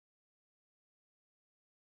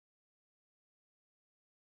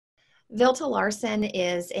Viltolarsen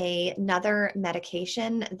is another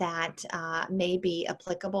medication that may be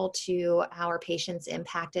applicable to our patients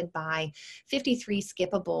impacted by 53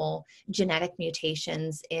 skippable genetic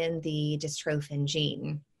mutations in the dystrophin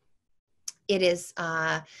gene. It is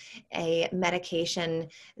a medication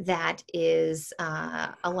that is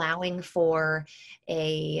allowing for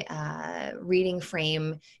a reading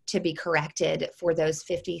frame to be corrected for those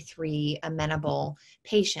 53 amenable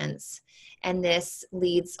patients. And this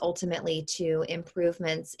leads ultimately to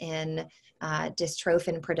improvements in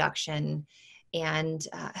dystrophin production and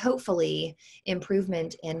hopefully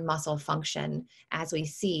improvement in muscle function as we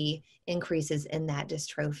see increases in that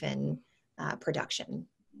dystrophin production.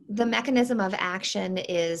 The mechanism of action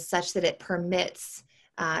is such that it permits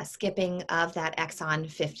skipping of that exon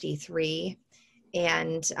 53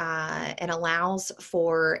 and allows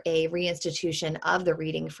for a reinstitution of the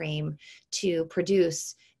reading frame to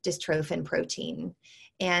produce dystrophin protein.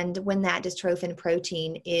 And when that dystrophin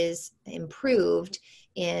protein is improved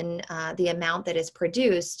in the amount that is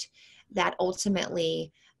produced, that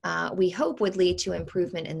ultimately we hope would lead to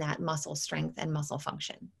improvement in that muscle strength and muscle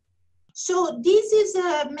function. So this is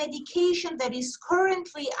a medication that is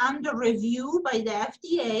currently under review by the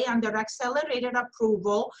FDA under accelerated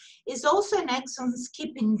approval. It's also an exon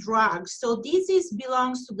skipping drug. So this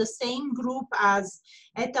belongs to the same group as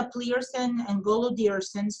eteplirsen and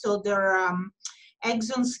golodirsen. So they're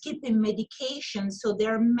exon skipping medications. So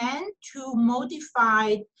they're meant to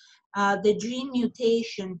modify the gene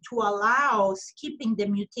mutation to allow skipping the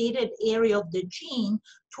mutated area of the gene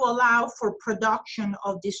to allow for production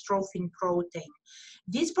of dystrophin protein.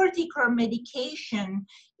 This particular medication,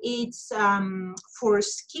 it's for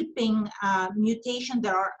skipping mutations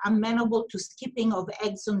that are amenable to skipping of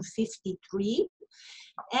exon 53.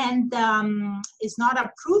 And it's not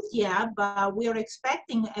approved yet, but we are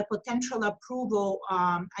expecting a potential approval,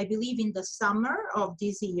 I believe, in the summer of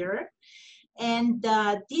this year. And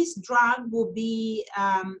this drug will be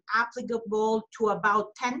applicable to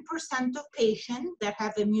about 10% of patients that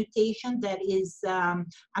have a mutation that is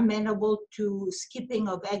amenable to skipping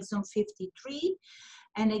of exon 53.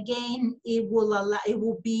 And again, it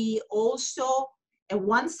will be also a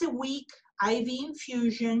once-a-week IV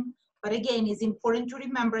infusion. But again, it's important to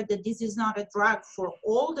remember that this is not a drug for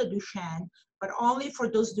all the Duchenne, but only for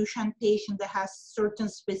those Duchenne patients that have certain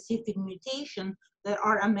specific mutations that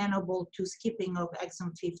are amenable to skipping of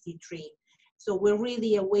exon 53. So we're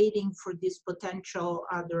really awaiting for this potential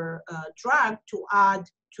other drug to add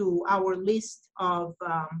to our list of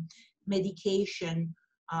medication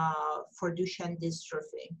for Duchenne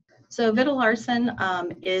dystrophy. So viltolarsen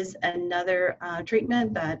is another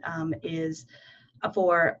treatment that is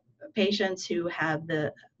for patients who have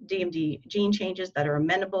the DMD gene changes that are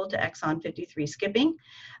amenable to exon 53 skipping.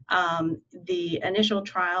 The initial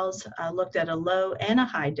trials looked at a low and a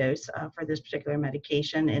high dose for this particular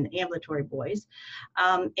medication in ambulatory boys,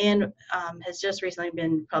 and has just recently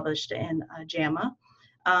been published in JAMA.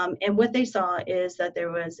 And what they saw is that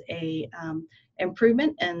there was a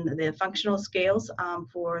improvement in the functional scales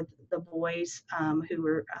for the boys who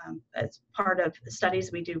were, as part of the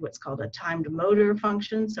studies, we do what's called a timed motor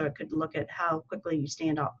function. So it could look at how quickly you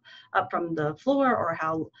stand up from the floor, or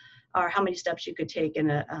how many steps you could take in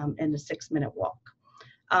a 6-minute walk.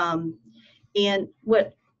 And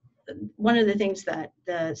one of the things that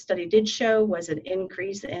the study did show was an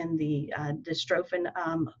increase in the dystrophin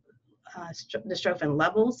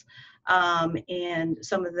levels, and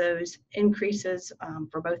some of those increases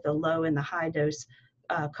for both the low and the high dose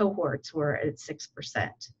cohorts were at 6%.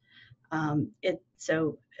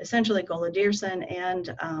 So essentially golodirsen and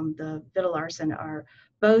the viltolarsen are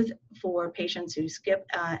both for patients who skip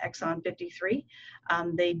exon 53.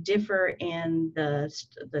 They differ in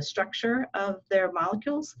the structure of their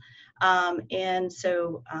molecules, and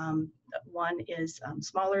so one is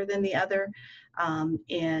smaller than the other,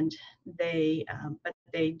 and but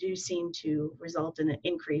they do seem to result in an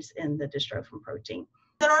increase in the dystrophin protein.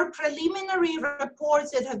 There are preliminary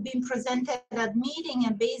reports that have been presented at meeting,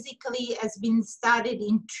 and basically has been studied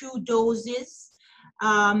in 2 doses,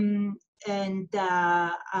 and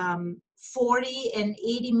 40 and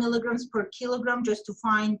 80 milligrams per kilogram, just to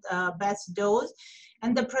find best dose.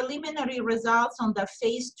 And the preliminary results on the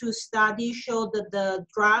phase 2 study showed that the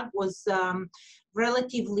drug was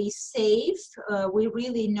relatively safe. We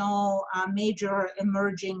really know major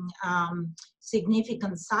emerging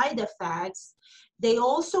significant side effects. They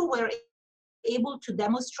also were able to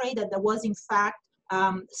demonstrate that there was in fact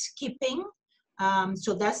skipping.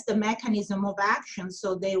 So that's the mechanism of action.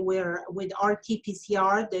 So they were, with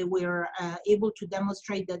RT-PCR, they were able to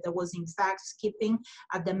demonstrate that there was in fact skipping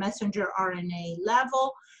at the messenger RNA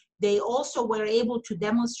level. They also were able to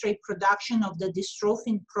demonstrate production of the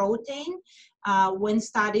dystrophin protein when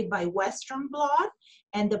studied by Western blot.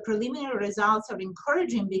 And the preliminary results are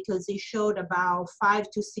encouraging because they showed about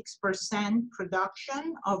 5 to 6%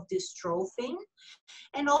 production of dystrophin.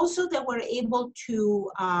 And also they were able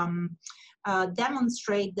to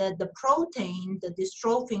demonstrate that the protein, the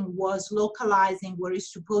dystrophin, was localizing where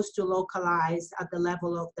it's supposed to localize at the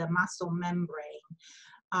level of the muscle membrane.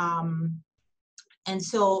 And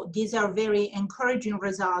so these are very encouraging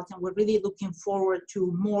results, and we're really looking forward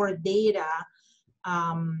to more data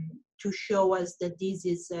to show us that this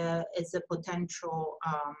is a potential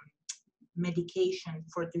medication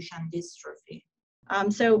for Duchenne dystrophy.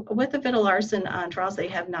 So with the viltolarsen trials, they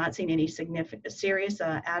have not seen any significant serious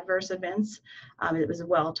adverse events. It was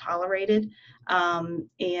well tolerated, and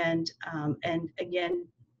again,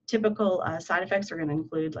 typical side effects are going to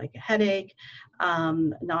include like a headache,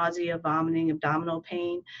 nausea, vomiting, abdominal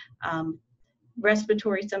pain.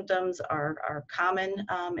 Respiratory symptoms are common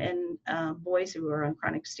in boys who are on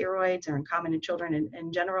chronic steroids, or common in children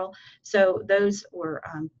in general. So those were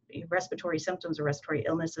respiratory symptoms or respiratory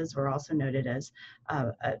illnesses were also noted as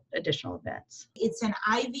additional events. It's an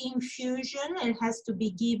IV infusion. It has to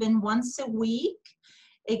be given once a week.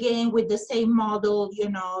 Again, with the same model, you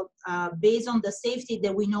know, based on the safety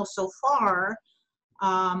that we know so far,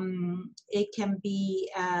 it can be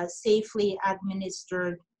safely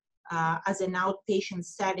administered as an outpatient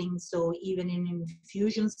setting, so even in an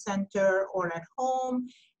infusion center or at home.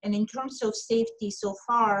 And in terms of safety so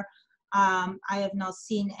far, I have not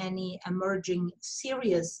seen any emerging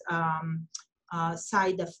serious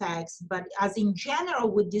side effects. But as in general,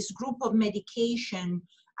 with this group of medication,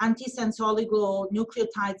 antisense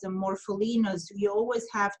oligonucleotides and morpholinos, we always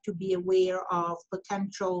have to be aware of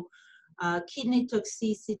potential kidney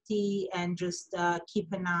toxicity and just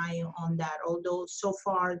keep an eye on that, although so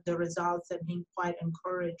far the results have been quite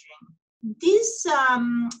encouraging. This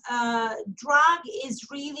drug is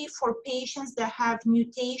really for patients that have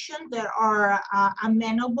mutations that are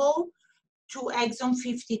amenable to exon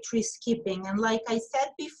 53 skipping. And like I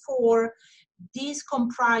said before, these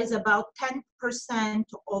comprise about 10%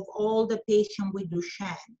 of all the patients with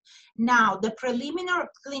Duchenne. Now, the preliminary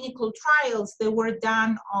clinical trials that were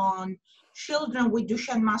done on children with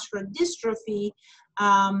Duchenne muscular dystrophy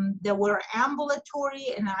that were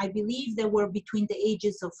ambulatory, and I believe they were between the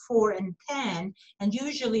ages of 4 and 10. And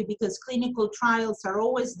usually, because clinical trials are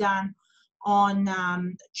always done on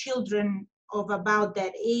children of about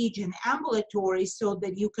that age and ambulatory, so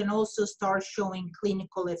that you can also start showing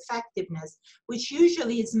clinical effectiveness, which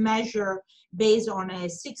usually is measured based on a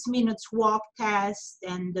 6 minutes walk test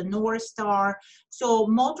and the North Star. So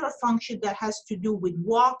motor function that has to do with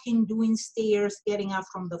walking, doing stairs, getting up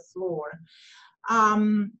from the floor.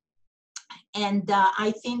 I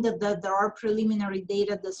think that there are preliminary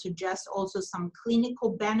data that suggest also some clinical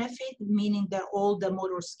benefit, meaning that all the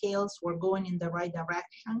motor scales were going in the right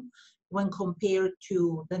direction when compared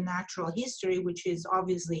to the natural history, which is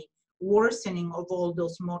obviously worsening of all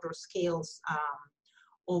those motor scales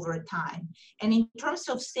over time. And in terms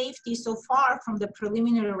of safety, so far from the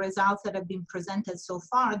preliminary results that have been presented so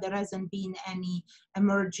far, there hasn't been any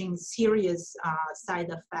emerging serious side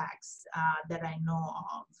effects that I know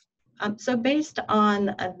of. So based on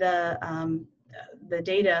the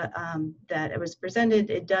data that it was presented,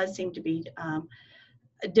 it does seem to be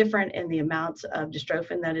different in the amounts of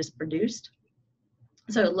dystrophin that is produced.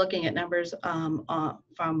 So looking at numbers from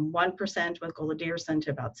 1% with golodirsen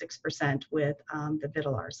to about 6% with the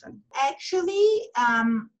viltolarsen. Actually,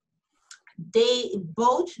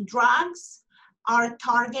 both drugs are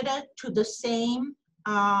targeted to the same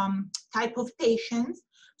type of patients.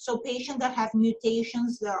 So patients that have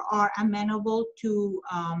mutations that are amenable to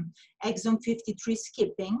exon 53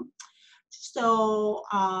 skipping. So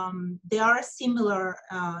they are similar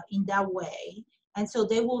in that way. And so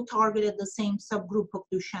they will target the same subgroup of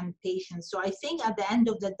Duchenne patients. So I think at the end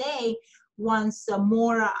of the day, once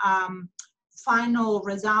more final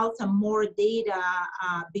results and more data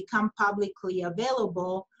become publicly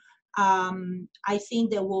available, I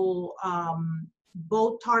think they will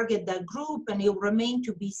both target that group, and it will remain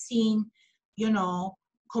to be seen, you know,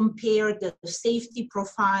 compare the safety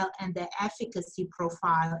profile and the efficacy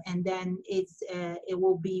profile, and then it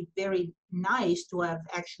will be very nice to have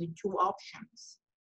actually two options.